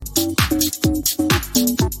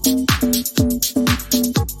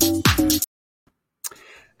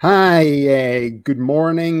Hi, good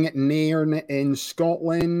morning, Nairn in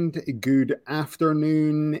Scotland. Good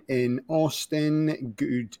afternoon in Austin.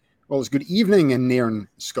 It's good evening in Nairn,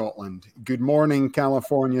 Scotland. Good morning,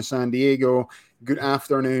 California, San Diego. Good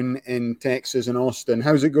afternoon in Texas and Austin.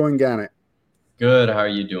 How's it going, Garrett? Good. How are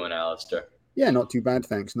you doing, Alistair? Yeah, not too bad,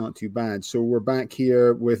 thanks. Not too bad. So we're back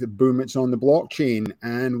here with Boom It's on the Blockchain,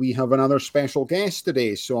 and we have another special guest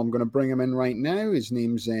today. So I'm going to bring him in right now. His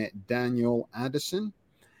name's Daniel Addison.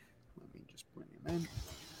 Man.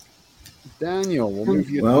 Daniel, we'll move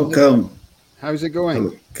you. Welcome. How's it going?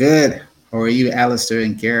 Oh, good. How are you, Alistair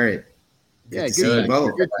and Garrett? Good to see you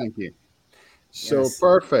both. Good, thank you. So Yes.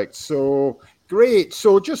 Perfect. So great.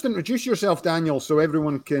 So just introduce yourself, Daniel, so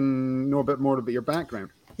everyone can know a bit more about your background.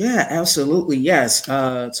 Yeah, absolutely. Yes.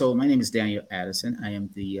 So my name is Daniel Addison. I am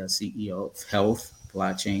the CEO of Health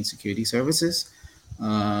Blockchain Security Services.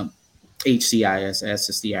 HCISS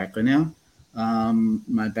is the acronym.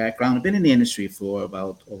 My background, I've been in the industry for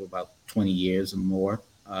over about 20 years or more.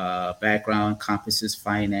 Background encompasses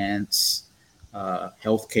finance,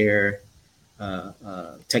 healthcare,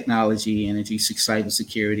 technology, energy,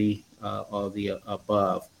 cybersecurity, all the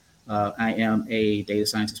above. I am a data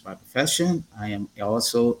scientist by profession. I am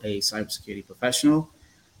also a cybersecurity professional,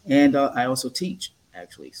 and I also teach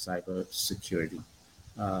actually cybersecurity.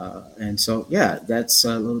 And so, yeah, that's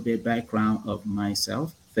a little bit background of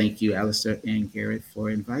myself. Thank you, Alistair and Garrett, for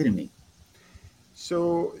inviting me.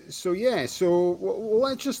 So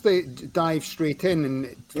let's just dive straight in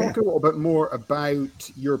and talk a little bit more about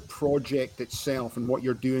your project itself and what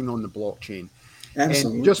you're doing on the blockchain.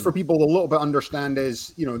 Absolutely. And just for people a little bit understand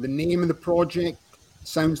is, the name of the project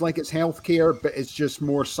sounds like it's healthcare, but it's just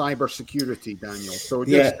more cybersecurity, Daniel. So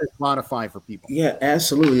just to clarify for people. Yeah,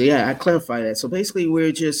 absolutely. Yeah, I clarify that. So basically,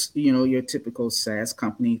 we're just, your typical SaaS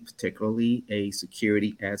company, particularly a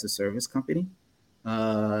security as a service company.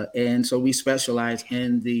 And so we specialize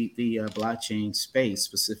in the blockchain space,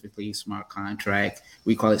 specifically smart contract.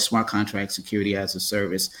 We call it smart contract security as a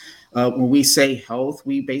service. When we say health,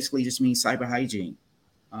 we basically just mean cyber hygiene.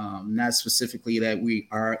 Not specifically that we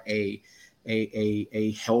are a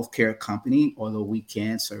healthcare company, although we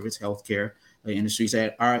can service healthcare industries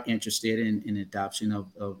that are interested in adoption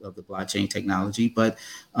of the blockchain technology. But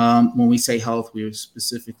when we say health, we're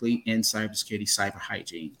specifically in cybersecurity, cyber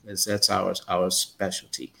hygiene, because that's our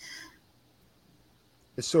specialty.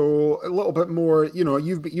 So a little bit more,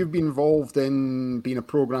 you've been involved in being a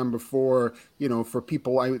program before, for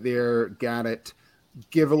people out there, Garrett,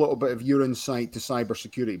 give a little bit of your insight to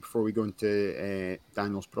cybersecurity before we go into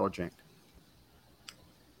Daniel's project.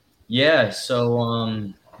 Yeah.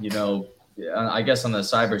 So, I guess on the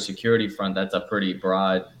cybersecurity front, that's a pretty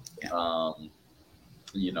broad,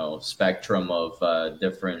 spectrum of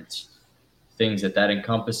different things that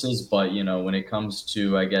encompasses. But, when it comes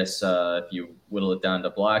to, I guess, if you whittle it down to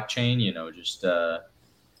blockchain, just, the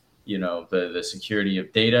security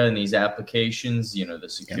of data in these applications, the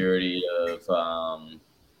security of,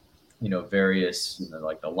 various,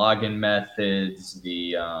 like the login methods,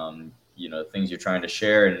 the, things you're trying to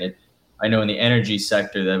share. And I know in the energy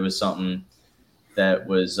sector, that was something that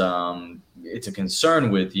was, it's a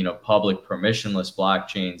concern with, public permissionless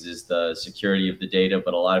blockchains is the security of the data.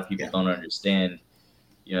 But a lot of people don't understand,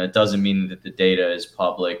 it doesn't mean that the data is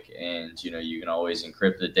public and, you can always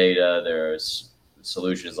encrypt the data. There's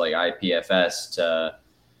solutions like IPFS to,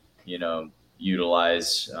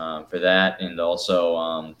 utilize for that. And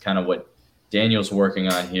also kind of what Daniel's working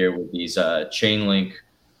on here with these Chainlink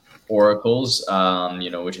oracles,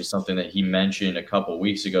 which is something that he mentioned a couple of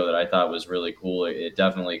weeks ago that I thought was really cool. It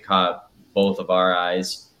definitely caught both of our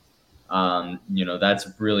eyes. That's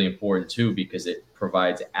really important too, because it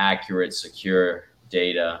provides accurate, secure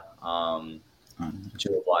data to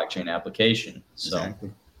a blockchain application. So.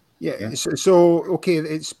 Exactly. Yeah. So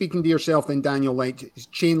okay. Speaking to yourself then, Daniel, like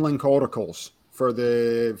Chainlink oracles for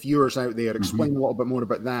the viewers out there, explain a little bit more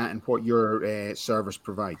about that and what your service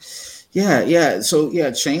provides. Yeah. So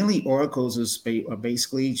Chainlink oracles are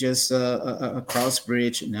basically just a cross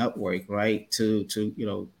bridge network, right? To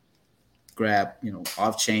grab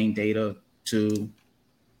off-chain data to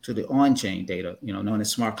the on-chain data, known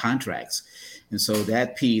as smart contracts. And so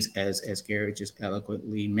that piece, as Garrett just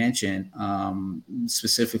eloquently mentioned,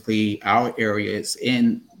 specifically our area is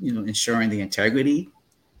in ensuring the integrity,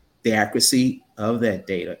 the accuracy of that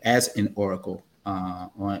data as an oracle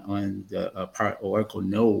on the part Oracle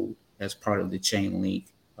node as part of the Chainlink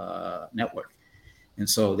network. And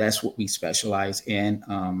so that's what we specialize in.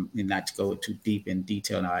 And not to go too deep in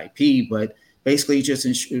detail in IP, but basically just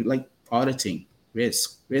like auditing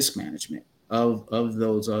risk management of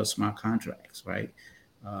those smart contracts, right?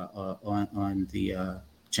 On the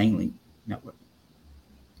Chainlink network.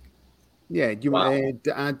 Yeah, do you want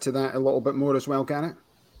to add to that a little bit more as well, Garrett?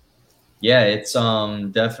 Yeah, it's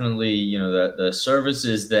definitely, you know, the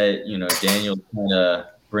services that, you know, Daniel kind of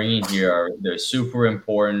bringing here they're super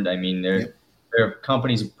important. I mean, there are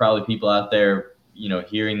companies, probably people out there, you know,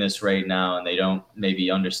 hearing this right now and they don't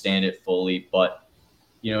maybe understand it fully, but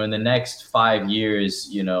you know, in the next 5 years,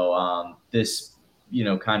 you know, this, you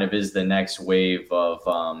know, kind of is the next wave of,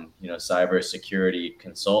 you know, cybersecurity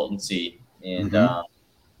consultancy. And,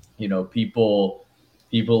 you know, people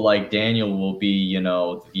like Daniel will be, you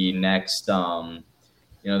know, the next, you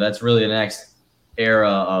know, that's really the next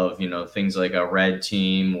era of, you know, things like a red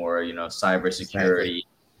team or, you know, cybersecurity,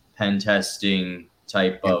 pen testing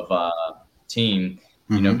type of team,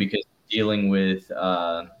 you know, because dealing with,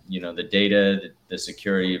 you know, the data, the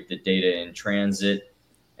security of the data in transit,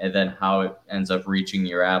 and then how it ends up reaching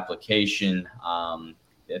your application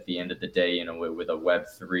at the end of the day, you know, with a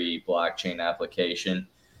Web3 blockchain application.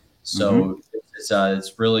 So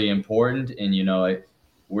it's really important. And, you know,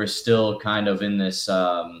 we're still kind of in this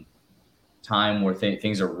time where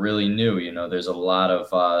things are really new. You know, there's a lot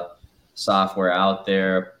of software out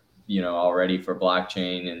there, you know, already for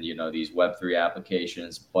blockchain and, you know, these Web3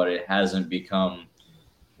 applications, but it hasn't become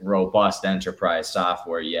robust enterprise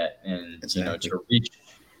software yet. And, you know, to reach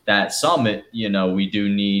that summit, you know, we do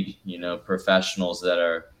need, you know, professionals that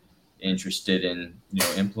are interested in, you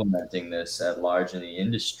know, implementing this at large in the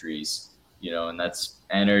industries, you know, and that's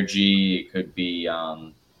energy. It could be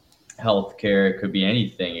healthcare. It could be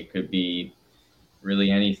anything. It could be really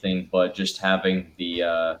anything, but just having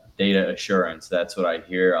the data assurance. That's what I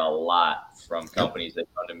hear a lot from companies that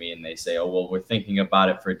come to me and they say, oh, well, we're thinking about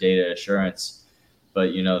it for data assurance,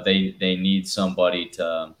 but, you know, they need somebody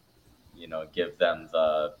to, you know, give them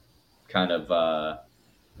the kind of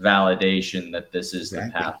validation that this is the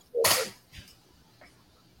path forward.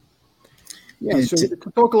 Yeah, so to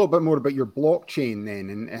talk a little bit more about your blockchain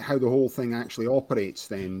then and how the whole thing actually operates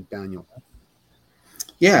then, Daniel.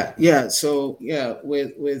 Yeah. So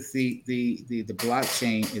with the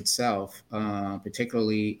blockchain itself,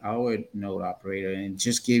 particularly our node operator, and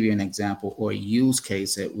just give you an example or use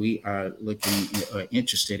case that we are looking or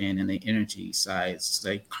interested in the energy side, it's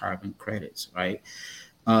like carbon credits, right?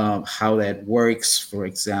 How that works, for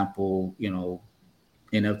example, you know,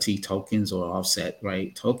 NFT tokens or offset,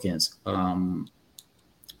 right? Tokens.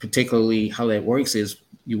 Particularly how that works is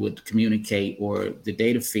you would communicate or the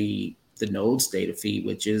data feed, the node's data feed,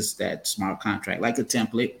 which is that smart contract, like a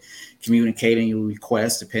template, communicating your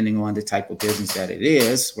request depending on the type of business that it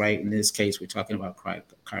is, right? In this case, we're talking about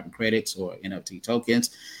carbon credits or NFT tokens.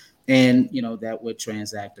 And, you know, that would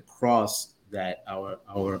transact across that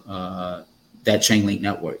that Chainlink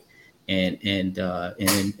network. And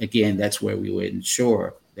again, that's where we would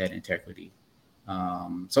ensure that integrity.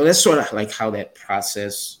 So that's sort of like how that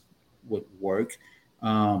process would work.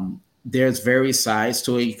 There's various sides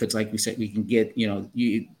to it because, like we said, we can get, you know,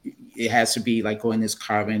 it has to be like on this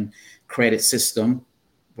carbon credit system,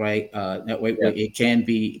 right? That way it can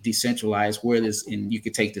be decentralized where this, and you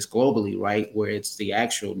could take this globally, right? Where it's the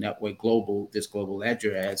actual network this global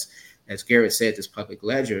ledger, as Garrett said, this public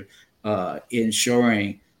ledger,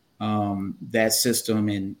 ensuring that system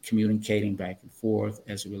and communicating back and forth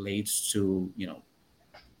as it relates to, you know,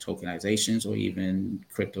 tokenizations or even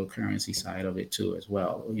cryptocurrency side of it too, as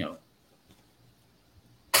well, you know.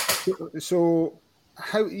 So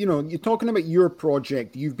how, you know, you're talking about your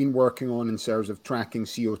project you've been working on in terms of tracking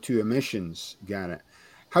CO2 emissions, Garrett.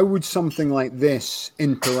 How would something like this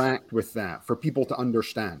interact with that for people to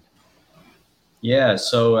understand? Yeah,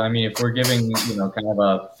 so I mean, if we're giving, you know, kind of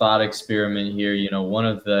a thought experiment here, you know, one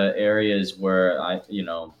of the areas where you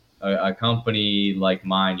know, a company like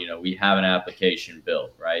mine, you know, we have an application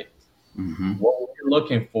built, right? What we're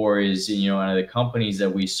looking for is, you know, the companies that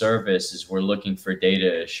we service is we're looking for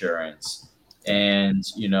data assurance. And,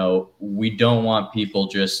 you know, we don't want people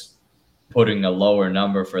just putting a lower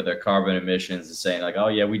number for their carbon emissions and saying like, oh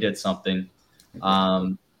yeah, we did something.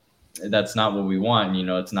 That's not what we want. You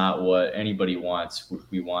know, it's not what anybody wants.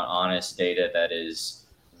 We want honest data that is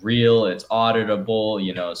real. It's auditable,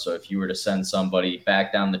 you know, so if you were to send somebody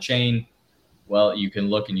back down the chain, well, you can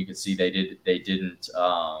look and you can see they didn't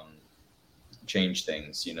change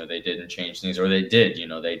things, you know, they didn't change things, or they did, you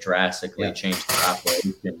know, they drastically changed the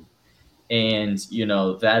operation. And, you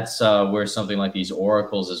know, that's where something like these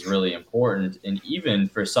oracles is really important. And even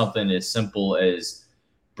for something as simple as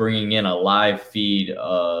bringing in a live feed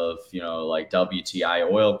of, you know, like WTI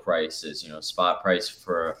oil prices, you know, spot price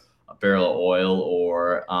for a barrel of oil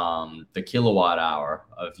or the kilowatt hour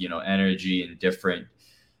of, energy in different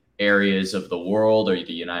areas of the world or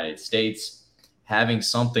the United States. Having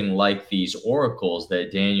something like these oracles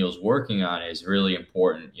that Daniel's working on is really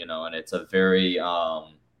important, and it's a very,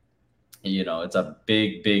 it's a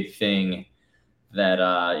big, big thing that,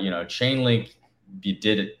 Chainlink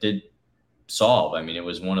did solve. I mean, it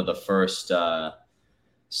was one of the first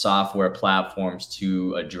software platforms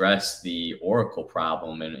to address the Oracle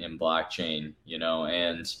problem in blockchain,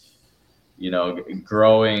 and,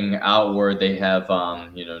 growing outward, they have,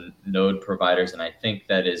 node providers. And I think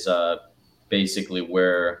that is basically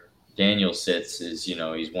where Daniel sits is,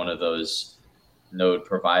 he's one of those node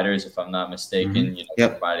providers, if I'm not mistaken,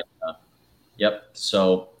 Yep. providing, yep.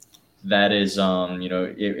 So that is,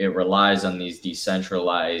 it relies on these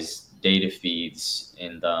decentralized data feeds,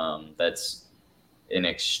 and that's an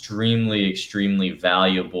extremely, extremely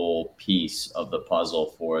valuable piece of the puzzle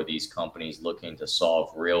for these companies looking to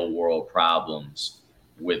solve real world problems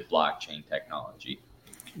with blockchain technology.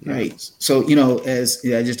 Right. So,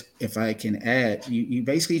 if I can add, you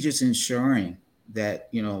basically just ensuring that,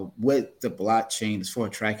 what the blockchain is for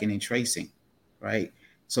tracking and tracing, right?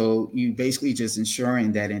 So you basically just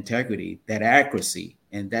ensuring that integrity, that accuracy,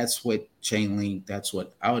 and that's what Chainlink, that's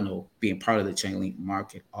what I would know being part of the Chainlink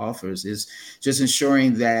market offers, is just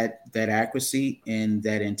ensuring that accuracy and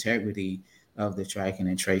that integrity of the tracking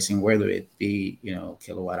and tracing, whether it be,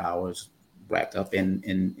 kilowatt hours wrapped up in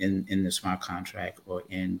the smart contract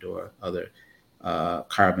or other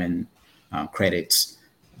carbon credits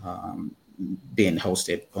being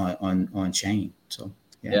hosted on chain. So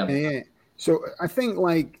yeah. So I think,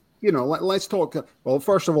 let's talk. Well,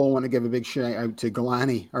 first of all, I want to give a big shout out to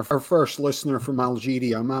Galani, our first listener from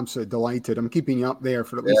Algeria. I'm absolutely delighted. I'm keeping you up there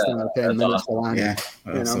for at least another 10 minutes, awesome. Galani.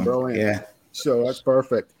 Yeah, awesome. Brilliant. Yeah. So that's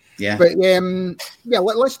perfect. Yeah. But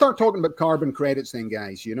let's start talking about carbon credits then,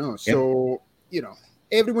 guys. So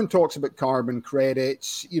everyone talks about carbon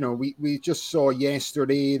credits. We just saw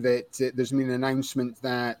yesterday that there's been an announcement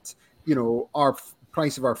that our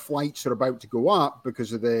price of our flights are about to go up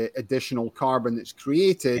because of the additional carbon that's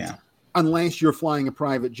created, unless you're flying a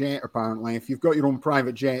private jet. Apparently, if you've got your own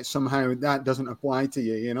private jet, somehow that doesn't apply to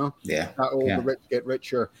you. The rich get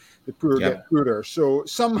richer, the poor get poorer. So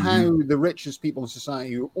somehow the richest people in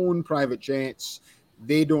society who own private jets,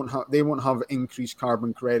 they won't have increased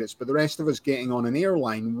carbon credits, but the rest of us getting on an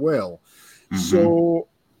airline will. So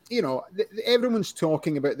everyone's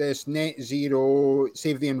talking about this net zero,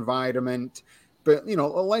 save the environment. But,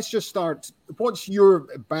 let's just start. What's your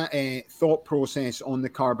thought process on the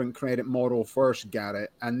carbon credit model first, Garrett?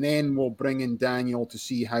 And then we'll bring in Daniel to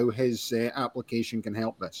see how his application can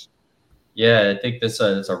help this. Yeah, I think that's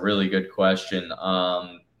a really good question.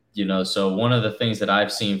 So one of the things that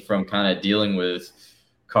I've seen from kind of dealing with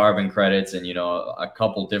carbon credits and, a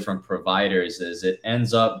couple different providers is it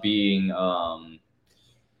ends up being,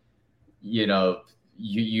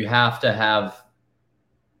 you have to have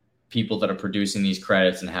people that are producing these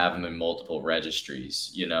credits and have them in multiple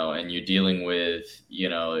registries, and you're dealing with,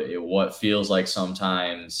 what feels like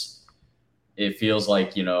sometimes it feels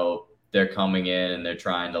like, they're coming in and they're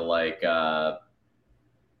trying to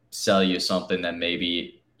sell you something that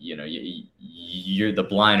maybe, you're the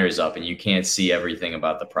blinders up and you can't see everything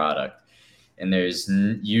about the product. And there's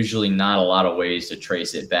usually not a lot of ways to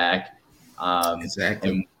trace it back.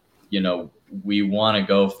 Exactly. And, we want to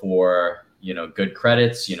go for, good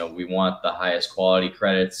credits, we want the highest quality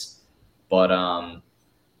credits, but,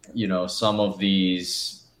 some of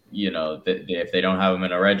these, if they don't have them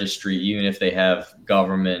in a registry, even if they have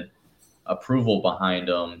government approval behind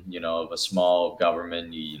them, of a small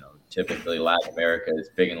government, typically Latin America is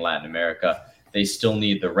big in Latin America, they still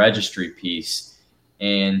need the registry piece.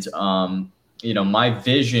 And, my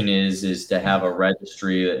vision is to have a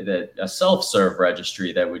registry a self-serve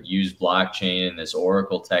registry that would use blockchain and this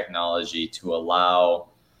Oracle technology to allow,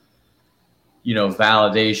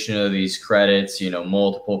 validation of these credits.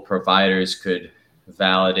 Multiple providers could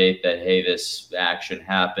validate that, hey, this action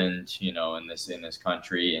happened, in this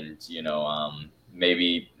country. And,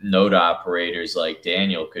 maybe node operators like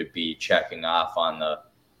Daniel could be checking off on the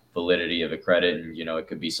validity of a credit, and it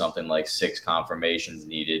could be something like 6 confirmations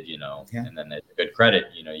needed, and then it's a good credit,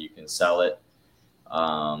 you can sell it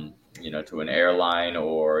to an airline,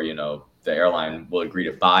 or the airline will agree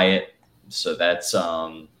to buy it. So that's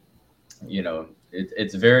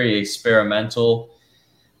it's very experimental,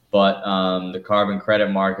 but the carbon credit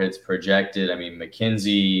market's projected,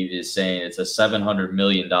 McKinsey is saying it's a $700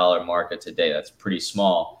 million market today. That's pretty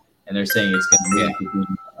small, and they're saying it's going to be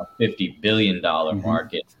a $50 billion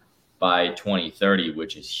market by 2030,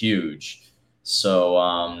 which is huge. So,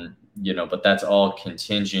 but that's all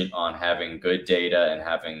contingent on having good data and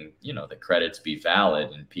having, the credits be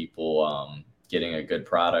valid and people getting a good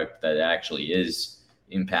product that actually is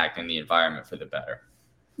impacting the environment for the better.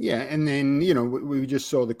 Yeah, and then, we just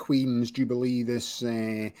saw the Queen's Jubilee this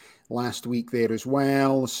last week there as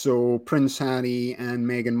well. So Prince Harry and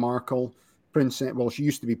Meghan Markle, she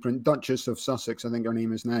used to be Duchess of Sussex, I think her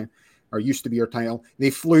name is now, or used to be her title. They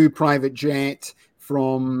flew private jet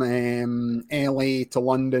from LA to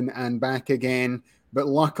London and back again. But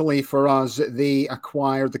luckily for us, they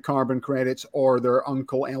acquired the carbon credits, or their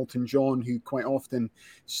uncle Elton John, who quite often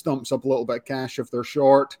stumps up a little bit of cash if they're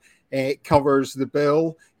short, covers the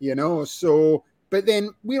bill, So, but then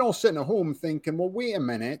we're all sitting at home thinking, well, wait a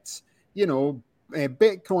minute,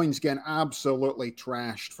 Bitcoin's getting absolutely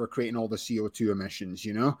trashed for creating all the CO2 emissions,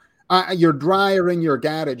 Your dryer in your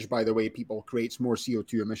garage, by the way, people, creates more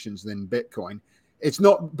CO2 emissions than Bitcoin. It's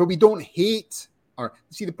not, but we don't hate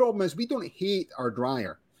the problem is we don't hate our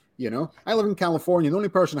dryer. I live in California. The only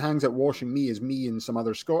person who hangs out washing me is me and some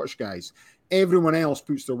other Scottish guys. Everyone else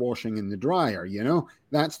puts their washing in the dryer.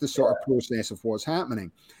 That's the sort of process of what's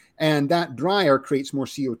happening. And that dryer creates more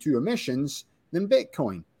CO2 emissions than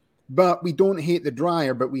Bitcoin. But we don't hate the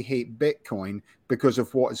dryer, but we hate Bitcoin because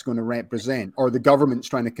of what it's going to represent, or the government's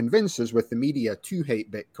trying to convince us with the media to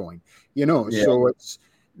hate Bitcoin. So it's,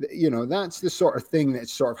 that's the sort of thing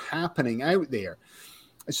that's sort of happening out there.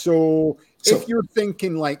 So if you're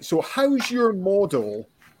thinking how's your model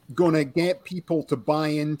going to get people to buy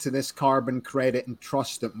into this carbon credit and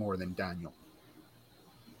trust it more than Daniel?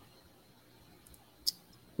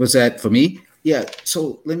 Was that for me? Yeah.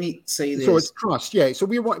 So let me say this. So it's trust. Yeah. So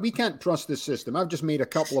we can't trust this system. I've just made a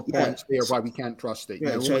couple of points there why we can't trust it.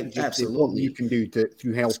 Right. Absolutely. What you can do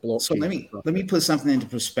to help blockchain. So let me put something into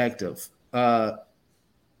perspective.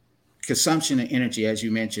 Consumption of energy, as you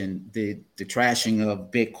mentioned, the trashing of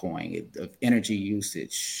Bitcoin, of energy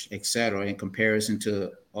usage, et cetera, in comparison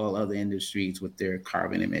to all other industries with their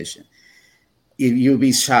carbon emission. You'll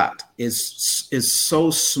be shocked. It's so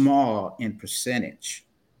small in percentage,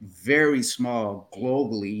 very small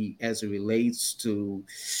globally as it relates to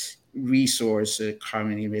resource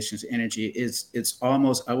carbon emissions, energy. It's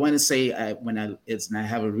almost, I want to say I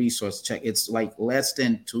have a resource check, it's like less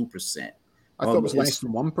than 2%. I thought it was less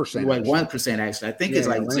than 1%. Like 1%, actually. I think it's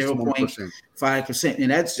like 0.5%.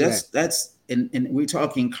 And that's and we're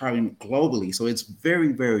talking carbon globally. So it's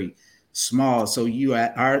very, very small. So you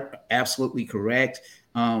are absolutely correct.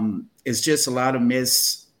 It's just a lot of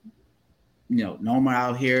normal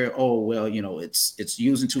out here. Oh, well, it's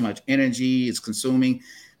using too much energy, it's consuming,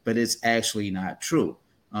 but it's actually not true.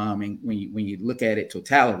 And when you look at it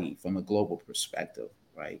totality from a global perspective,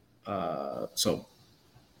 right?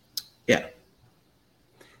 Yeah.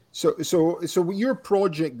 So your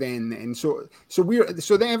project then, and so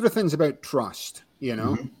everything's about trust,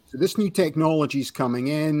 Mm-hmm. So this new technology is coming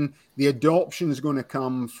in. The adoption is going to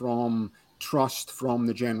come from trust from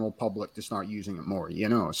the general public to start using it more,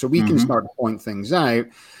 So we can start to point things out.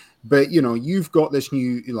 But you've got this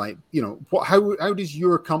new, how does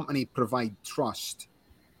your company provide trust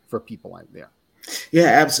for people out there?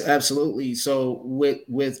 Yeah, absolutely. So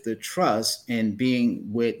with the trust and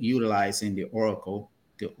utilizing the Oracle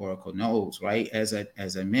nodes, right? As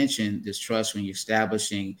I mentioned, this trust, when you're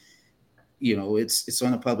establishing, it's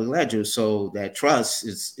on a public ledger. So that trust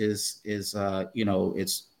is it's a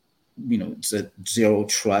zero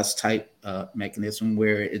trust type mechanism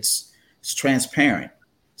where it's transparent.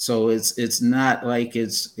 So it's not like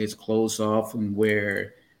it's closed off, and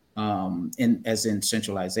where as in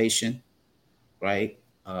centralization, right?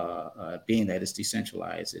 Being that it's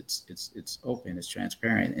decentralized, it's open, it's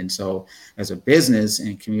transparent. And so as a business,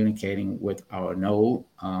 and communicating with our node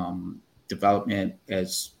development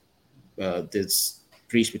as this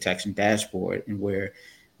breach protection dashboard, and where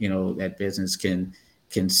that business can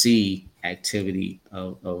see activity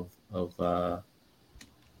of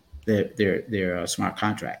their smart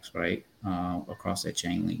contracts, right, across that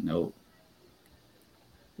Chainlink node.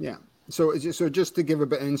 Yeah. So just to give a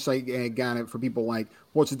bit of insight, Garrett, for people,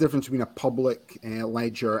 what's the difference between a public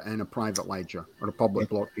ledger and a private ledger, or a public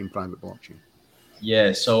blockchain, private blockchain?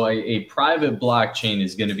 Yeah, so a private blockchain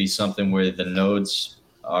is going to be something where the nodes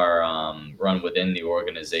are run within the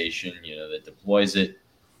organization, that deploys it.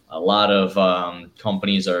 A lot of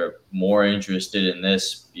companies are more interested in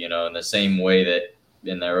this, in the same way that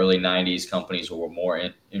in the early 90s, companies were more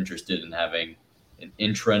interested in having an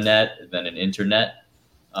intranet than an internet.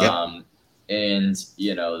 Yep. And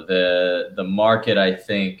the market, I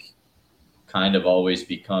think, kind of always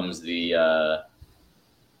becomes the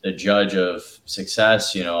the judge of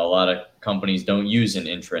success, a lot of companies don't use an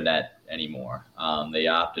intranet anymore. They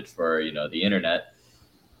opted for, the internet.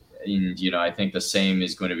 And, I think the same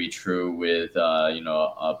is going to be true with,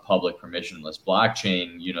 a public permissionless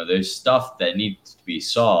blockchain. There's stuff that needs to be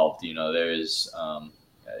solved. There's,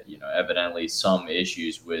 evidently some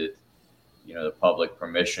issues with, the public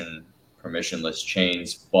permissionless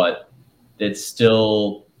chains, but it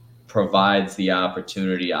still provides the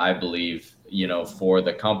opportunity, I believe, for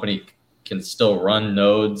the company can still run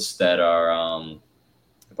nodes that are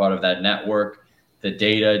part of that network. The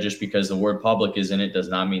data, just because the word public is in it, does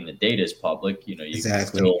not mean the data is public. You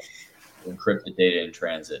Exactly. can still encrypt the data in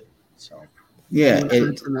transit. So yeah,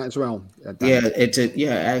 that as well.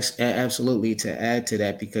 Absolutely. To add to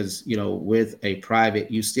that, because with a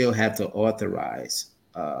private, you still have to authorize.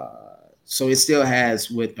 So it still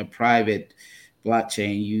has, with a private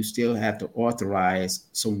blockchain, you still have to authorize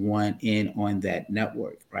someone in on that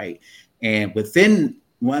network, right? And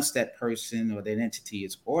once that person or that entity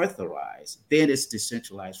is authorized, then it's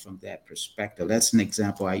decentralized from that perspective. That's an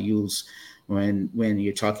example I use when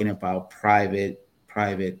you're talking about private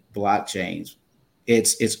blockchains.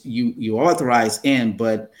 It's you authorize in,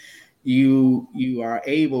 but you are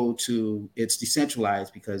able to, it's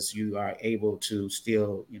decentralized because you are able to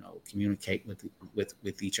still communicate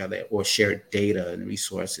with each other or share data and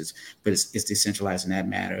resources, but it's decentralized in that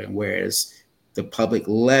manner. And whereas the public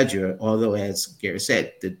ledger, although as Gary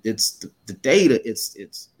said, it's the data,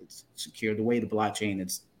 it's secure. The way the blockchain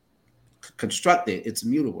is constructed, it's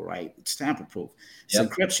immutable, right? It's tamper-proof. It's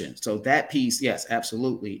encryption. So that piece, yes,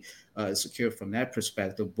 absolutely secure from that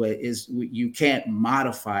perspective. But you can't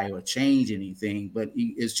modify or change anything. But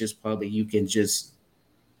it's just public. You can just,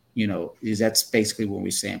 that's basically what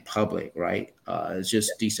we're saying, public, right? It's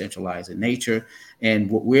just decentralized in nature. And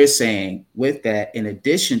what we're saying with that, in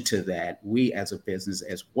addition to that, we as a business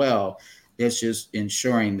as well, it's just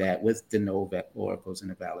ensuring that with the node oracles and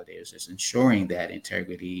the validators, it's ensuring that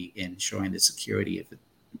integrity, ensuring the security, if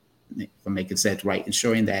I'm making sense, right?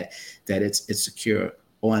 Ensuring that it's secure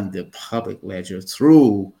on the public ledger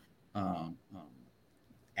through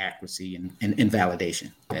accuracy and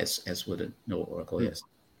validation, as what a node oracle is.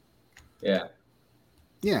 Yeah.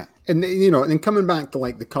 And, and coming back to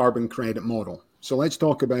like the carbon credit model. So let's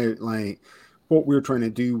talk about like what we're trying to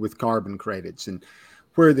do with carbon credits and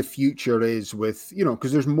where the future is with,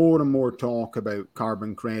 because there's more and more talk about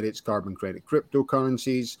carbon credits, carbon credit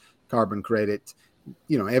cryptocurrencies, carbon credit,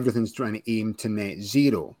 everything's trying to aim to net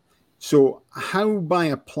zero. So how, by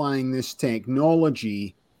applying this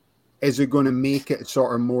technology, is it going to make it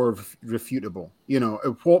sort of more refutable?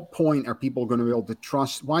 At what point are people going to be able to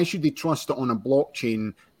trust? Why should they trust it on a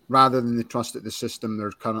blockchain rather than they trust it the system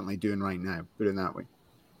they're currently doing right now? Put it that way.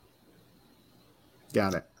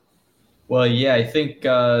 Got it. Well, yeah, I think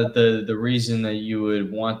the reason that you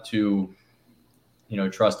would want to,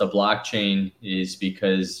 trust a blockchain is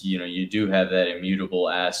because, you do have that immutable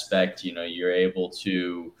aspect. You're able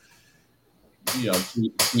to,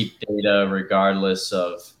 keep data regardless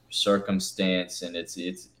of circumstance, and it's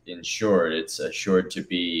insured. It's assured to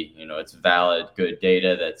be, it's valid, good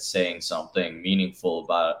data that's saying something meaningful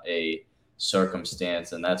about a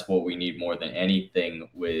circumstance, and that's what we need more than anything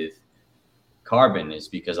with carbon, is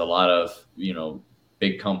because a lot of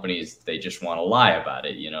big companies, they just want to lie about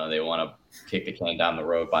it. They want to kick the can down the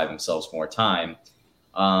road, buy themselves more time,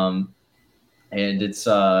 and it's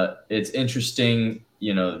interesting.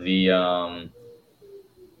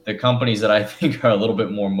 The companies that I think are a little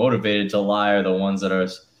bit more motivated to lie are the ones that are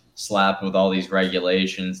slapped with all these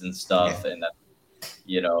regulations and stuff. Yeah. And that,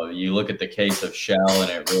 you look at the case of Shell, and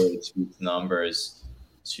it really speaks numbers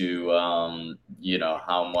to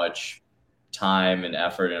how much time and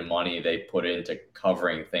effort and money they put into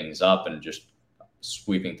covering things up and just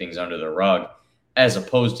sweeping things under the rug, as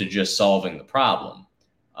opposed to just solving the problem.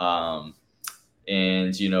 And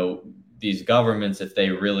these governments, if they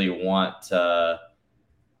really want to,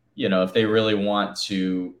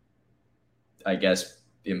 I guess,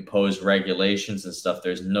 impose regulations and stuff,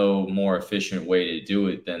 there's no more efficient way to do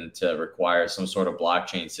it than to require some sort of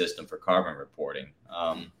blockchain system for carbon reporting.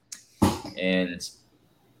 And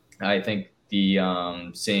I think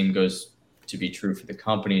the same goes to be true for the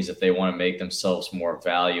companies. If they want to make themselves more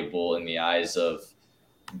valuable in the eyes of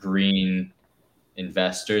green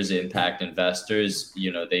investors, impact investors,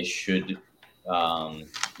 they should, and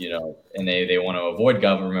they want to avoid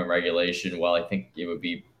government regulation. Well, I think it would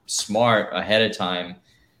be smart ahead of time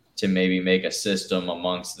to maybe make a system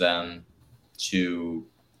amongst them to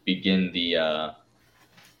begin the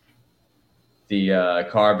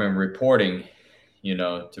carbon reporting,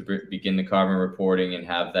 begin the carbon reporting and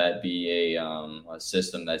have that be a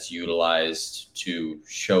system that's utilized to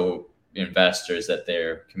show investors that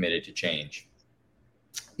they're committed to change.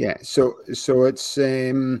 Yeah. So it's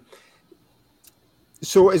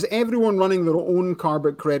so is everyone running their own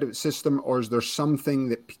carbon credit system, or is there something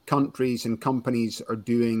that countries and companies are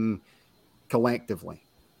doing collectively?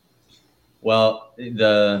 Well,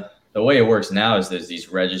 the way it works now is there's these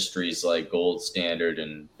registries like Gold Standard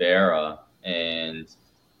and Verra, and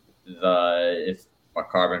if a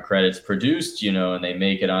carbon credit's produced, and they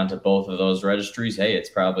make it onto both of those registries, hey, it's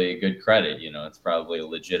probably a good credit. It's probably a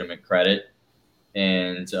legitimate credit,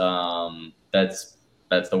 and that's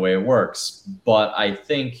the way it works. But I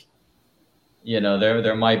think,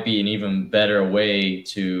 there might be an even better way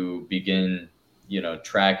to begin,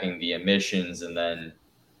 tracking the emissions, and then,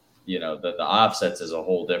 the offsets is a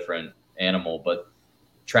whole different animal. But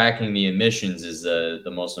tracking the emissions is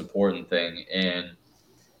the most important thing. And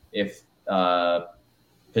if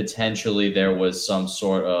potentially there was some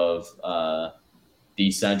sort of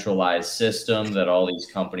decentralized system that all these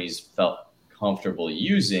companies felt comfortable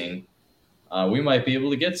using, we might be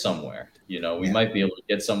able to get somewhere. We might be able to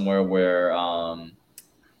get somewhere where,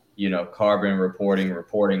 carbon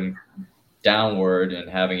reporting downward and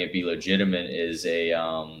having it be legitimate is it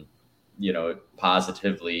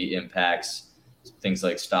positively impacts things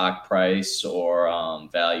like stock price or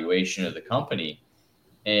valuation of the company.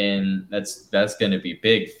 And that's going to be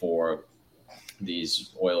big for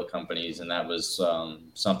these oil companies. And that was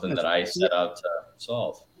something that I set out to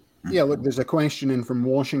solve. Yeah, look, there's a question in from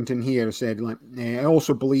Washington here said, I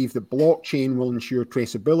also believe that blockchain will ensure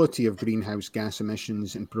traceability of greenhouse gas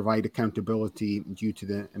emissions and provide accountability due to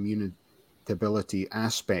the immutability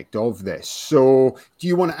aspect of this. So do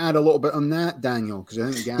you want to add a little bit on that, Daniel? Because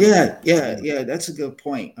I think yeah, that's a good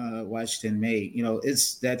point Washington made.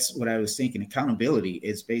 That's what I was thinking. Accountability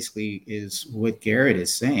is basically is what Garrett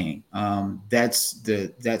is saying.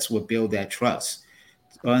 That's what build that trust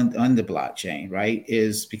on the blockchain, right?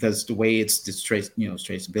 Is because the way it's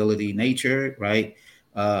traceability nature, right?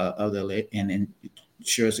 And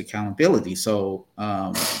ensures accountability. So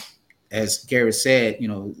as Garrett said,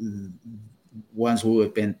 ones who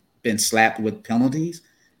have been slapped with penalties,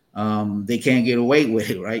 they can't get away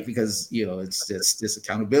with it, right? Because it's this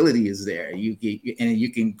accountability is there. You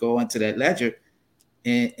can go into that ledger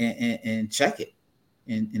and check it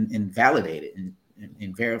and validate it and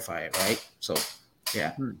verify it, right? So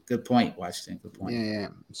yeah, good point, Washington. Good point. Yeah.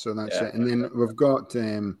 So that's it. And then we've got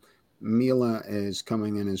Mila is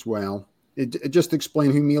coming in as well. Just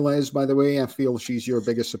explain who Mila is, by the way. I feel she's your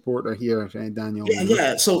biggest supporter here, Daniel.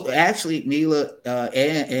 Yeah. So actually, Mila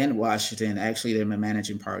and Washington, actually, they're my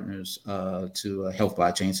managing partners to Health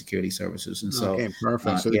Blockchain Security Services. And so, okay,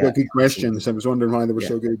 perfect. So they've got good questions. I was wondering why they were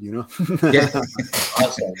so good. Yeah.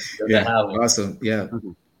 Awesome. Awesome. Yeah.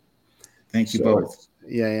 Thank you both.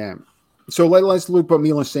 Yeah. So let's look what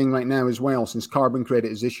Mila's saying right now as well. Since carbon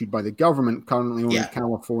credit is issued by the government, currently only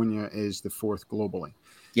California is the fourth globally.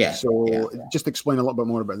 Yeah. So just explain a little bit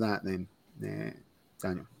more about that then,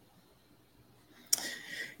 Daniel.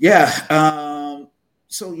 Yeah.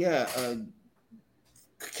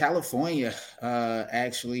 California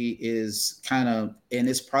actually is kind of, and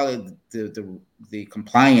it's probably the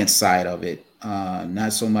compliance side of it,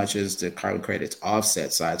 not so much as the carbon credits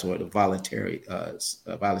offset side, or the voluntarily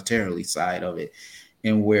side of it,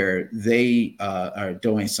 and where they are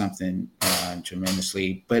doing something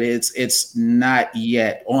tremendously, but it's not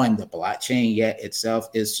yet on the blockchain yet itself.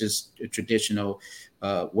 It's just a traditional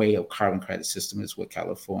way of carbon credit system is what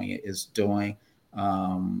California is doing,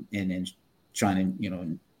 and then trying to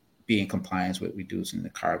be in compliance with reducing the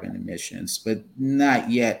carbon emissions, but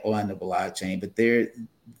not yet on the blockchain. But they're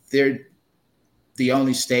the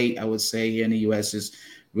only state I would say here in the U.S. is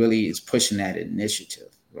pushing that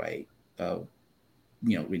initiative, right?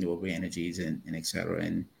 Renewable energies and et cetera,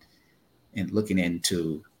 and looking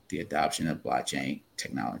into the adoption of blockchain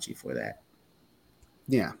technology for that.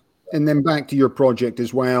 Yeah. And then back to your project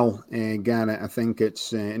as well, Garrett, I think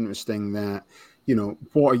it's interesting that,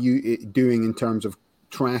 what are you doing in terms of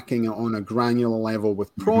tracking it on a granular level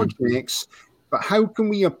with projects, but how can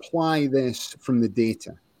we apply this from the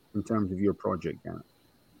data in terms of your project, Garrett?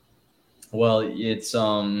 Well, it's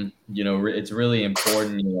it's really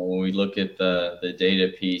important, when we look at the data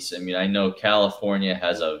piece. I mean, I know California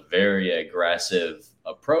has a very aggressive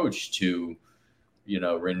approach to,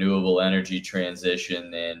 renewable energy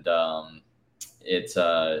transition, and it's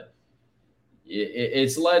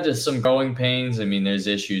led to some growing pains. I mean, there's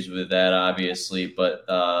issues with that, obviously, but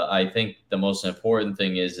I think the most important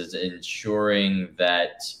thing is ensuring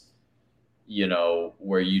that,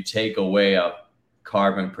 where you take away a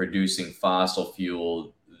carbon producing fossil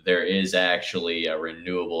fuel, there is actually a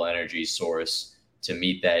renewable energy source to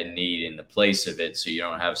meet that need in the place of it, so you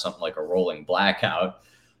don't have something like a rolling blackout.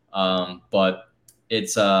 But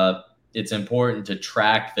it's important to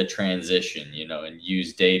track the transition, and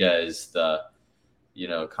use data as the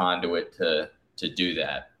conduit to do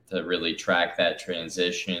that, to really track that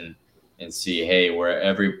transition and see, hey, where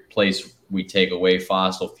every place we take away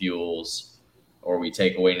fossil fuels or we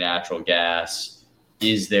take away natural gas,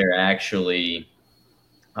 is there actually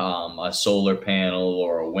a solar panel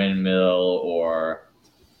or a windmill or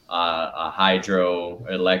a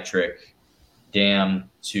hydroelectric dam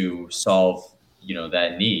to solve,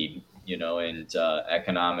 that need, and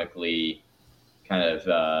economically kind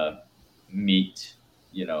of meet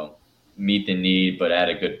the need, but at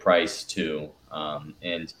a good price too.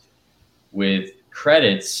 And with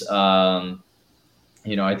credits, I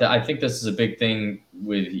think this is a big thing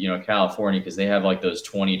with, California, because they have like those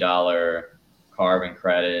 $20 carbon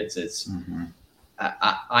credits. It's,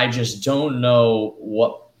 I just don't know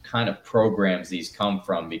what kind of programs these come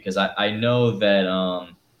from, because I know that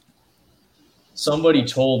somebody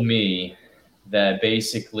told me that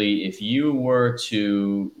basically if you were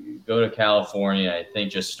to go to California, I think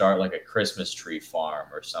just start like a Christmas tree farm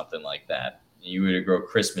or something like that, you were to grow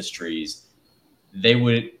Christmas trees,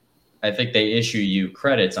 I think they issue you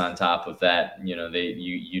credits on top of that.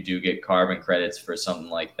 You do get carbon credits for something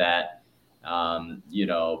like that.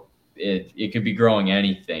 It could be growing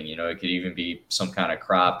anything, it could even be some kind of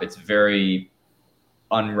crop. It's very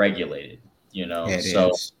unregulated,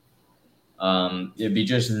 so it'd be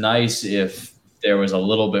just nice if there was a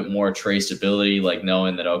little bit more traceability, like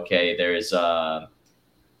knowing that, okay, there's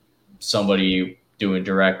somebody doing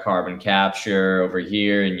direct carbon capture over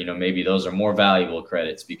here, and maybe those are more valuable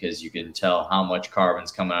credits because you can tell how much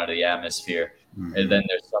carbon's coming out of the atmosphere. And then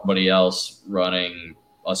there's somebody else running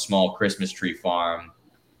a small Christmas tree farm,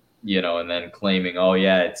 and then claiming, oh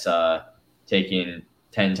yeah, it's taking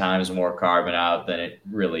 10 times more carbon out than it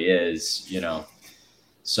really is,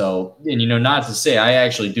 So, and not to say, I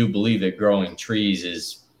actually do believe that growing trees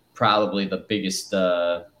is probably the biggest,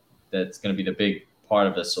 that's going to be the big part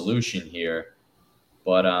of the solution here.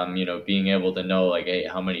 But, being able to know, like, hey,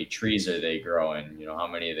 how many trees are they growing? How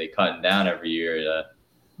many are they cutting down every year?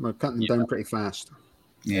 We're cutting them down pretty fast.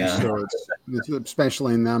 Yeah. So it's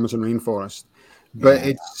especially in the Amazon rainforest. But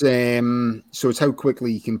it's so it's how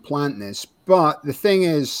quickly you can plant this. But the thing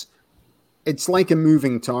is, it's like a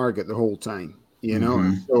moving target the whole time,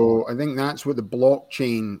 So I think that's what the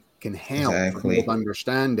blockchain can help people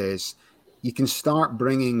understand is you can start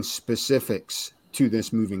bringing specifics to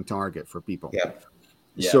this moving target for people. Yeah.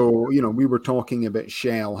 So, we were talking about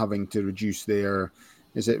Shell having to reduce their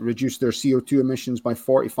CO2 emissions by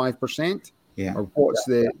 45%? Yeah. Or what's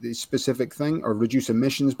the specific thing? Or reduce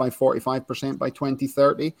emissions by 45% by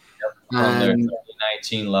 2030? Yep. On their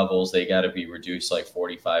 2019 levels, they got to be reduced like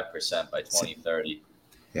 45% by 2030.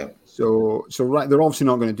 Yep. So right, they're obviously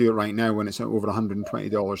not going to do it right now when it's over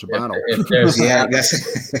 $120 a barrel. If there's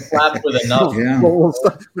slapped with enough, well,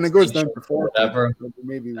 when it goes down to 40, whatever,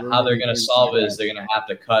 how they're going to solve it is they're going to have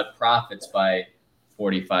to cut profits by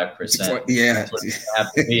 45%. Yeah,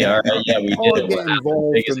 have to be, all right. Yeah, we did it. Get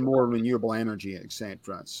involved in more renewable energy,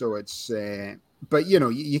 etc. So it's, but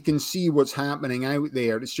you can see what's happening out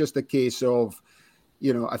there. It's just a case of,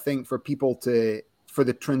 I think for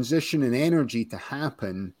the transition in energy to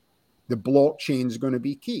happen, the blockchain is going to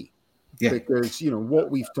be key. Yeah. Because, what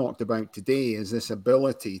we've talked about today is this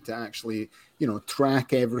ability to actually,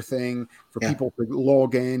 track everything, for people to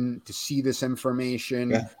log in, to see this information.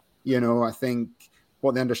 Yeah. I think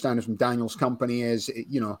what they understand from Daniel's company is,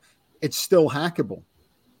 it's still hackable.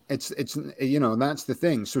 It's that's the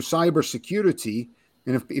thing. So cybersecurity,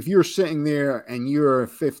 and if you're sitting there and you're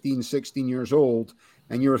 15, 16 years old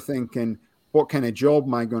and you're thinking, what kind of job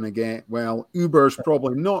am I going to get? Well, Uber's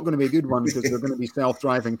probably not going to be a good one because they're going to be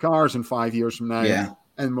self-driving cars in 5 years from now,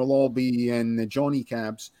 and we'll all be in the Johnny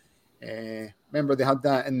cabs. Remember they had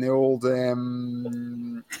that in the old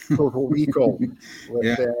Total Recall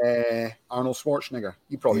with Arnold Schwarzenegger.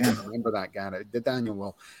 You probably don't remember that guy. The Daniel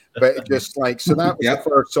will. But just like, so that was the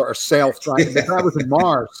first sort of self-driving. That was in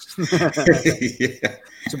Mars.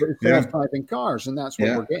 So, but self-driving cars, and that's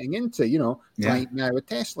what we're getting into. Right now, a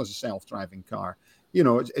Tesla's a self-driving car.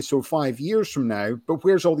 so 5 years from now, but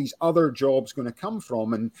where's all these other jobs going to come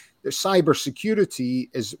from? And cybersecurity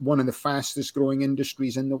is one of the fastest growing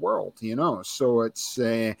industries in the world, so it's,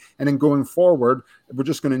 and then going forward, we're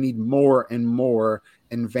just going to need more and more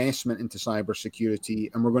investment into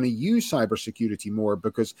cybersecurity, and we're going to use cybersecurity more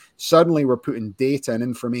because suddenly we're putting data and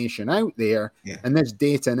information out there, and this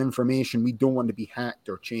data and information, we don't want to be hacked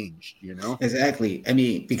or changed, Exactly. I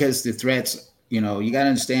mean, because the threats, you got to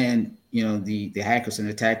understand, the hackers and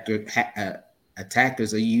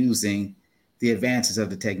attackers are using the advances of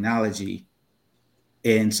the technology.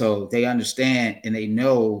 And so they understand and they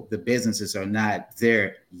know the businesses are not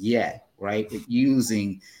there yet, right? But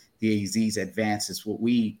using these advances, what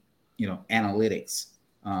we, analytics,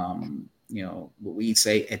 what we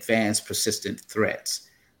say advanced persistent threats.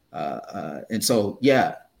 And so,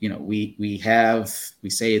 we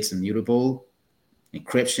say it's immutable,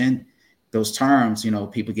 encryption, those terms,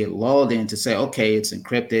 people get lulled in to say, okay, it's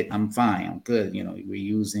encrypted, I'm fine, I'm good. We're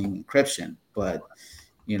using encryption, but,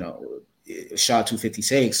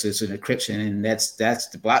 SHA-256 is an encryption, and that's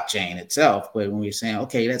the blockchain itself. But when we're saying,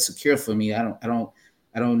 okay, that's secure for me, I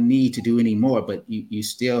don't need to do any more. But you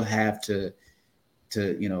still have to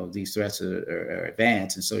these threats are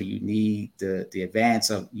advanced, and so you need the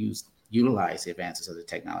advance of utilize the advances of the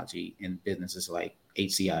technology. And businesses like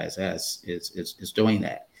HCISS is doing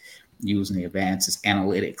that, using the advances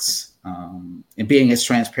analytics, and being as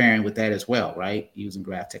transparent with that as well, right? Using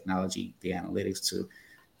graph technology, the analytics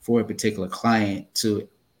for a particular client to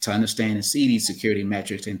understand and see these security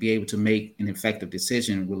metrics and be able to make an effective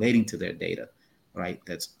decision relating to their data, right?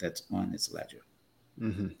 That's on its ledger.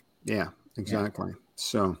 Mm-hmm. Yeah, exactly. Yeah.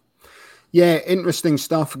 So, yeah, interesting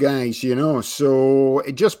stuff, guys, So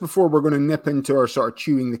just before we're going to nip into our sort of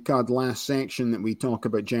chewing the cud last section that we talk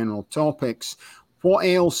about general topics, what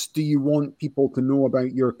else do you want people to know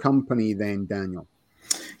about your company then, Daniel?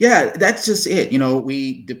 Yeah, that's just it.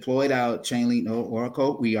 We deployed our Chainlink Node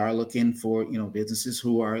Oracle. We are looking for, businesses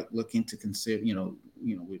who are looking to consider,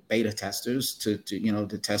 with beta testers to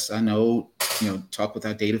test our node, talk with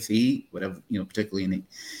our data feed, whatever, particularly in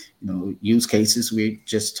the, use cases. We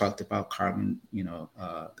just talked about carbon, the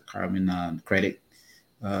carbon credit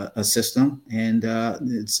system, and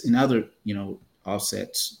it's in other,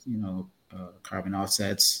 offsets, carbon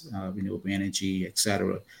offsets, renewable energy, et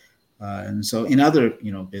cetera. And so in other,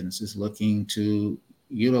 businesses looking to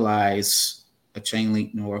utilize a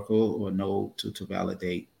Chainlink Oracle or node to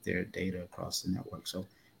validate their data across the network. So,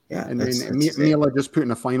 yeah. And Mila just putting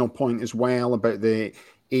a final point as well about the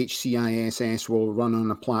HCISS will run on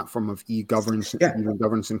a platform of e-governance,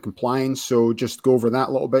 governance and compliance. So just go over that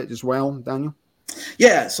a little bit as well, Daniel.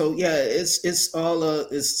 Yeah, so it's all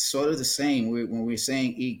it's sort of the same. When we're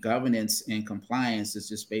saying e-governance and compliance, it's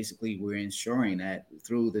just basically we're ensuring that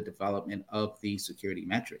through the development of the security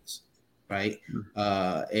metrics, right?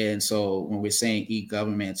 Mm-hmm. And so when we're saying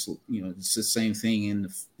e-governance, it's the same thing in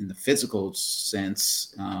the physical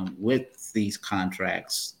sense with these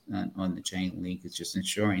contracts on the Chainlink. It's just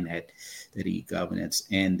ensuring that e-governance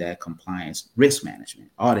and that compliance, risk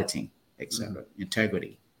management, auditing, etc.,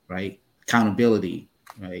 integrity, right? Accountability,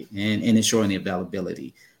 right, and ensuring the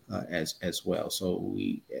availability as well. So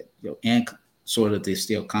we, and sort of the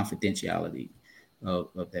still confidentiality of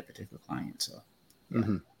that particular client. So, yeah.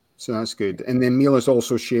 Mm-hmm. So that's good. And then Mila's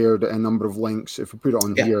also shared a number of links. If we put it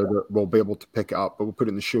on here, we'll be able to pick it up, but we'll put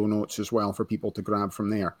it in the show notes as well for people to grab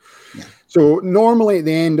from there. Yeah. So normally at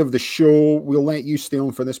the end of the show, we'll let you stay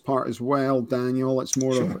on for this part as well, Daniel. It's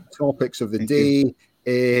more of topics of the day.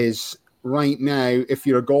 Is right now, if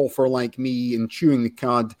you're a golfer like me and chewing the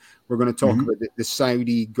cud, we're going to talk about the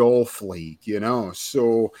Saudi Golf League,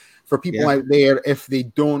 So for people out there, if they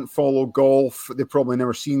don't follow golf, they've probably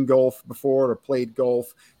never seen golf before or played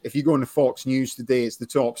golf. If you go into Fox News today, it's the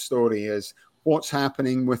top story is what's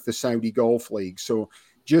happening with the Saudi Golf League. So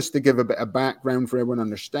just to give a bit of background for everyone to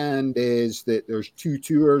understand is that there's two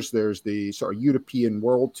tours. There's the sort of European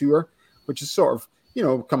World Tour, which is sort of,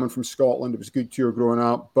 coming from Scotland, it was a good tour growing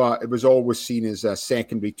up, but it was always seen as a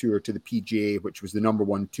secondary tour to the PGA, which was the number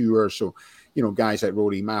one tour. So, guys like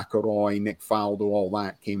Rory McIlroy, Nick Faldo, all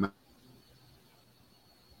that came out.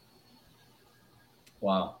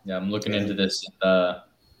 Wow. Yeah, I'm looking into this.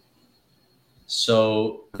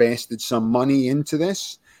 So invested some money into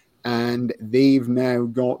this, and they've now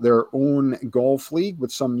got their own golf league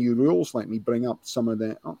with some new rules. Let me bring up some of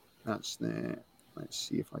the. Oh, that's the. Let's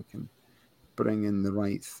see if I can bring in the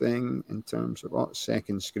right thing in terms of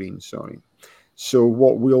second screen. Sorry. So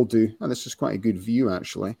what we'll do, and this is quite a good view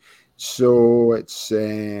actually. So it's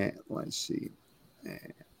let's see.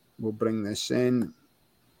 We'll bring this in.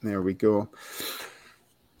 There we go.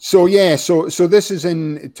 So yeah, so this is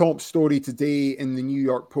in top story today in the New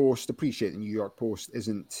York Post. Appreciate the New York Post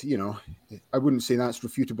isn't, I wouldn't say that's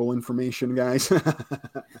refutable information, guys.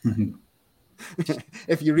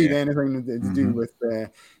 If you read anything to do with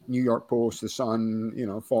New York Post, The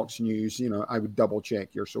Sun, Fox News, I would double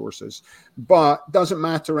check your sources. But doesn't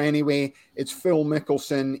matter anyway. It's Phil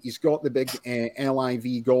Mickelson. He's got the big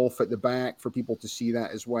LIV golf at the back for people to see that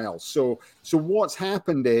as well. So what's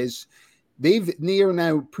happened is they are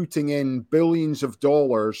now putting in billions of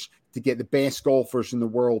dollars to get the best golfers in the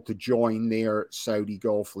world to join their Saudi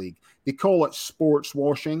Golf League. They call it sports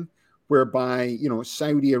washing, whereby,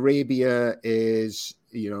 Saudi Arabia is,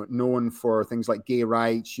 known for things like gay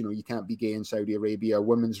rights. You can't be gay in Saudi Arabia.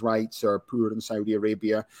 Women's rights are poor in Saudi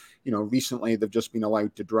Arabia. Recently they've just been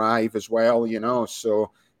allowed to drive as well,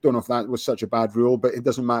 so don't know if that was such a bad rule, but it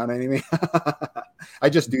doesn't matter anyway. I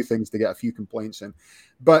just do things to get a few complaints in.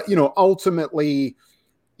 But, ultimately,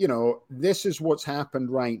 this is what's happened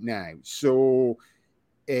right now. So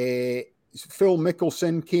Phil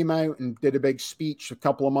Mickelson came out and did a big speech a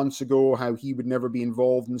couple of months ago, how he would never be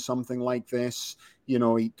involved in something like this. He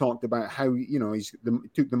talked about how,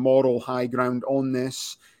 took the moral high ground on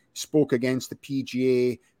this, spoke against the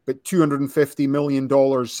PGA, but $250 million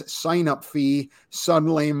sign-up fee,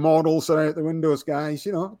 suddenly models are out the windows, guys.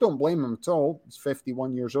 Don't blame him at all. He's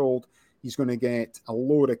 51 years old. He's going to get a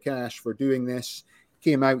load of cash for doing this.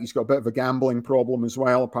 Came out, he's got a bit of a gambling problem as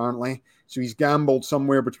well, apparently. So he's gambled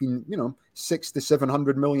somewhere between, $600 to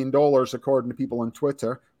 $700 million, according to people on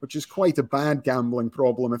Twitter, which is quite a bad gambling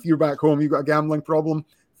problem. If you're back home, you've got a gambling problem,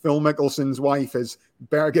 Phil Mickelson's wife is,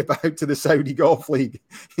 better get back to the Saudi Golf League.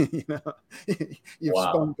 You've spent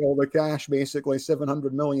all the cash, basically,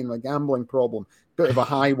 $700 million, a gambling problem, bit of a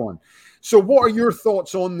high one. So what are your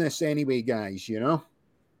thoughts on this anyway, guys,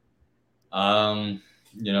 I'm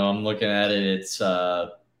looking at it. It's, I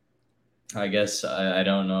guess, I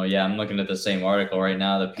don't know. Yeah, I'm looking at the same article right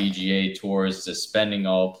now. The PGA Tour is suspending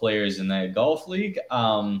all players in that golf league.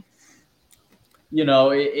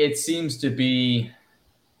 It seems to be,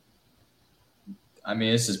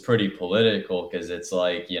 this is pretty political because it's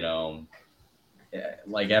like,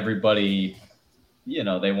 like everybody,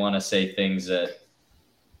 they want to say things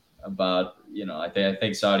about, I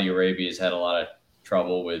think Saudi Arabia has had a lot of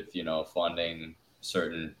trouble with, funding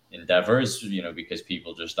certain endeavors, because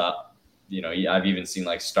people just stop, I've even seen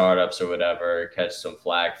like startups or whatever catch some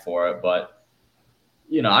flack for it. But,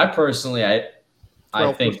 I personally,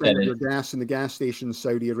 I think that your gas in the gas station in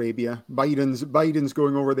Saudi Arabia. Biden's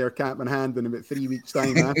going over there cap in hand in about 3 weeks'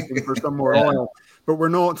 time asking for some more oil. But we're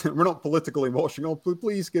not politically washing. Oh,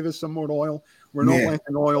 please give us some more oil. We're not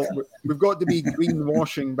letting oil. We've got to be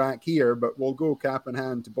greenwashing back here, but we'll go cap in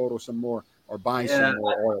hand to borrow some more or buy some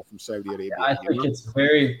more oil from Saudi Arabia. I think it's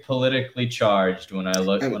very politically charged when I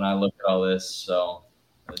look at all this. So.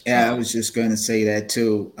 I was just going to say that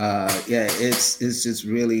too. It's just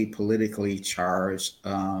really politically charged.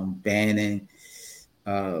 Banning.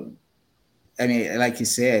 Like you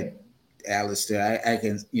said, Alistair, I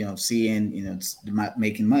can seeing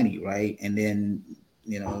making money, right, and then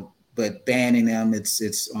but banning them,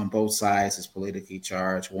 it's on both sides. It's politically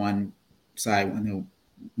charged. One side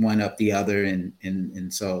one up the other,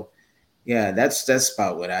 and so that's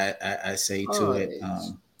about what I say to it.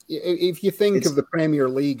 If you think of the Premier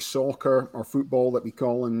League soccer or football that we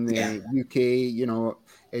call in the UK,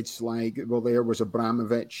 it's like, well, there was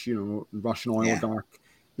Abramovich, Russian oligarch,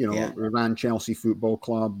 ran Chelsea Football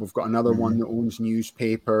Club. We've got another one that owns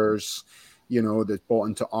newspapers, that's bought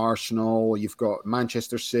into Arsenal. You've got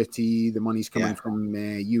Manchester City, the money's coming from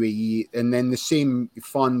UAE. And then the same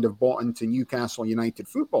fund have bought into Newcastle United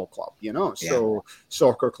Football Club, so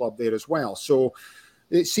soccer club there as well. So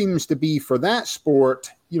it seems to be for that sport,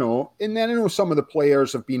 and then I know some of the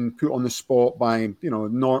players have been put on the spot by,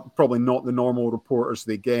 probably not the normal reporters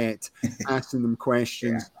they get, asking them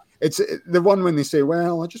questions. It's the one when they say,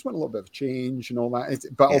 well, I just want a little bit of change and all that.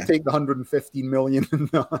 But I'll take the $115 million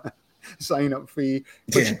sign-up fee.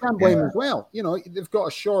 But you can't blame them as well. They've got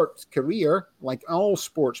a short career, like all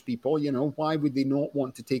sports people. Why would they not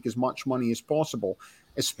want to take as much money as possible,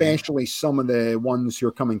 especially some of the ones who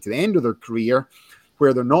are coming to the end of their career,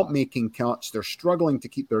 where they're not making cuts, they're struggling to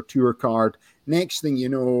keep their tour card. Next thing you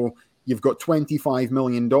know, you've got $25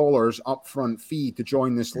 million upfront fee to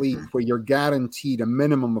join this league, where you're guaranteed a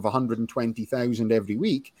minimum of $120,000 every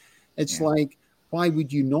week. It's like, why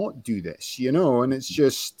would you not do this? And it's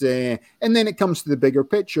just, and then it comes to the bigger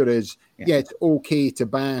picture is, it's okay to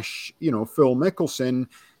bash, Phil Mickelson.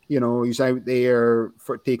 He's out there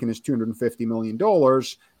for taking his $250 million,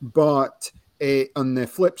 but on the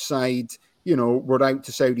flip side, we're out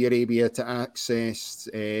to Saudi Arabia to access,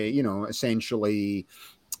 essentially,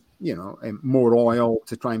 more oil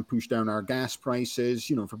to try and push down our gas prices.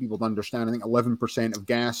 For people to understand, I think 11% of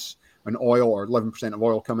gas and oil, or 11% of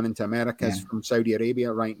oil coming into America is from Saudi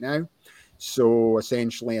Arabia right now. So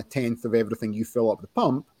essentially a tenth of everything you fill up the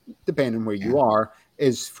pump, depending where you are,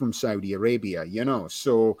 is from Saudi Arabia,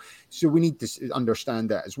 So we need to understand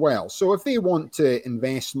that as well. So if they want to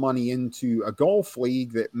invest money into a golf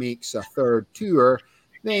league that makes a third tour,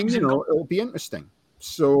 then, it'll be interesting.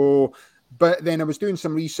 So, but then I was doing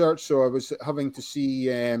some research, so I was having to see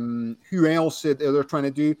who else they're trying to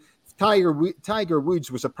do. Tiger Woods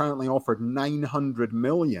was apparently offered $900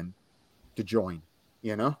 million to join,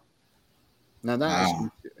 Now that is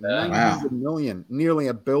 $900 million, nearly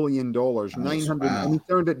 $1 billion, 900, and he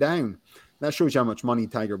turned it down. That shows you how much money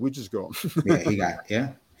Tiger Woods has got. He got.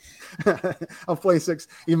 I'll play 6.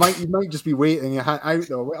 You might just be waiting out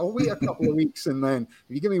though. I'll wait a couple of weeks, and then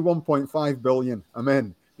if you give me 1.5 billion, I'm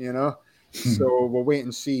in. So we'll wait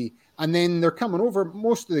and see. And then they're coming over.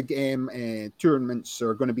 Most of the game tournaments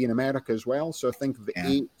are going to be in America as well. So I think of the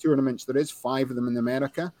 8 tournaments there is, 5 of them in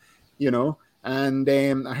America. And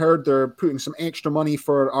I heard they're putting some extra money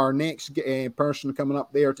for our next person coming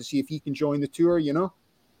up there to see if he can join the tour.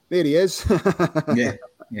 There he is.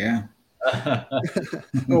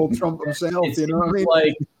 Old Trump himself.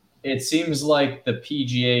 It seems like the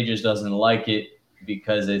PGA just doesn't like it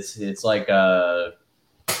because it's like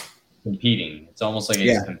competing. It's almost like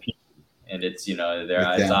it's competing, and it's it's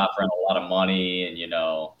offering a lot of money, and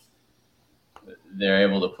they're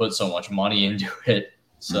able to put so much money into it.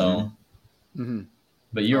 So. Mm-hmm.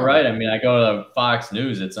 But you're right. I mean, I go to Fox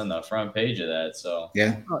News; it's on the front page of that. So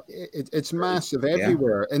it's massive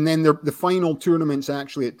everywhere. And then the final tournament's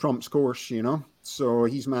actually at Trump's course, So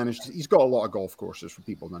he's got a lot of golf courses for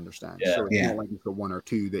people to understand. So it's not like he's got 1 or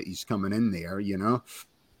 2 that he's coming in there, Yeah,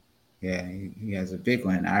 he has a big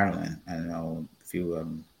one in Ireland. I know a few of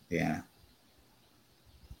them. Yeah.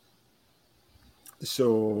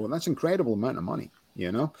 So that's an incredible amount of money,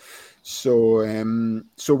 So,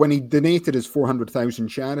 so when he donated his 400,000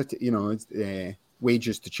 charity,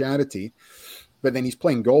 wages to charity, but then he's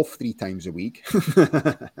playing golf 3 times a week. He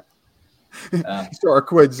sort of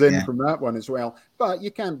quids in from that one as well. But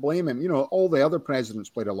you can't blame him. All the other presidents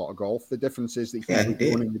played a lot of golf. The difference is that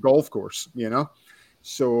he's owning the golf course,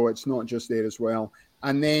 So it's not just there as well.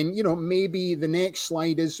 And then, maybe the next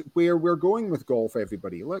slide is where we're going with golf,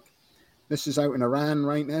 everybody. Look, this is out in Iran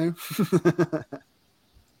right now.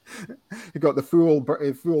 He got the full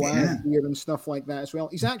gear and stuff like that as well.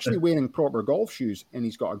 He's actually wearing proper golf shoes, and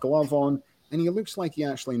he's got a glove on, and he looks like he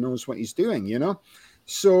actually knows what he's doing,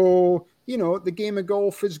 So, the game of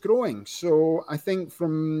golf is growing. So I think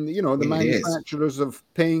from, the manufacturers of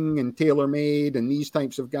Ping and TaylorMade and these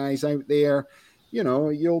types of guys out there,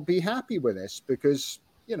 you'll be happy with this because,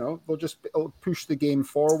 it'll push the game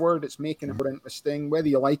forward. It's making it more interesting, whether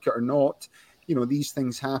you like it or not. These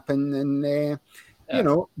things happen, and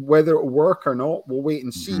whether it'll work or not, we'll wait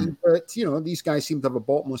and see. But, these guys seem to have a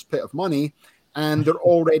bottomless pit of money, and they're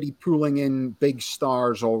already pulling in big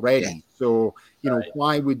stars already. So,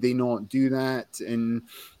 why would they not do that? And,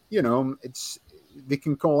 they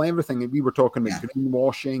can call everything. We were talking about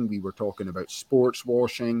greenwashing. We were talking about sports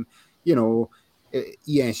washing,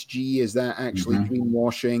 ESG, is that actually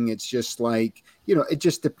greenwashing? It's just like, it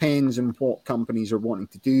just depends on what companies are wanting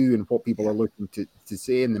to do and what people are looking to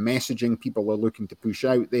say, and the messaging people are looking to push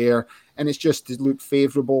out there. And it's just to look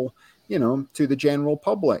favorable, to the general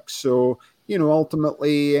public. So,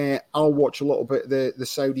 ultimately, I'll watch a little bit of the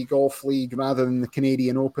Saudi Golf League rather than the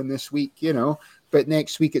Canadian Open this week, but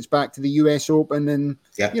next week it's back to the US Open, and,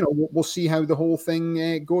 we'll see how the whole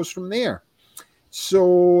thing goes from there.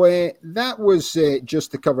 So that was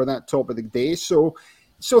just to cover that topic of the day. So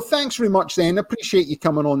thanks very much, then. Appreciate you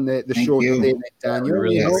coming on the show today,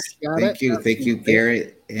 Daniel. Thank you,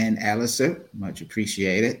 Garrett and Alistair. Much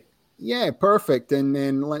appreciated. Yeah, perfect. And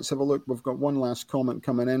then let's have a look. We've got one last comment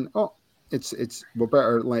coming in. Oh, we're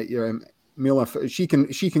better let Mila. She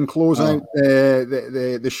can close out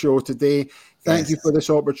the show today. Thank you for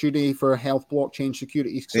this opportunity for Health Blockchain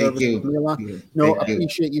Security Services, Mila.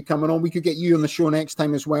 Appreciate you coming on. We could get you on the show next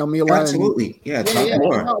time as well, Mila. Absolutely.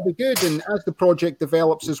 That'll be good. And as the project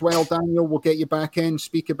develops as well, Daniel, we'll get you back in,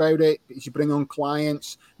 speak about it, as you bring on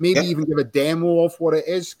clients, maybe even give a demo of what it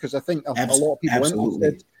is, because I think a lot of people are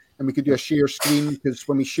interested. And we could do a share screen, because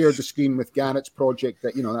when we shared the screen with Garrett's project,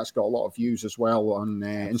 that's got a lot of views as well on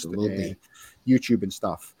YouTube and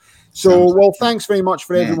stuff. So, thanks very much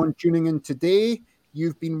for everyone tuning in today.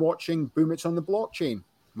 You've been watching Boom It's on the Blockchain.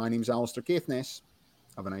 My name's Alistair Caithness.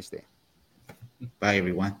 Have a nice day. Bye,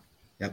 everyone.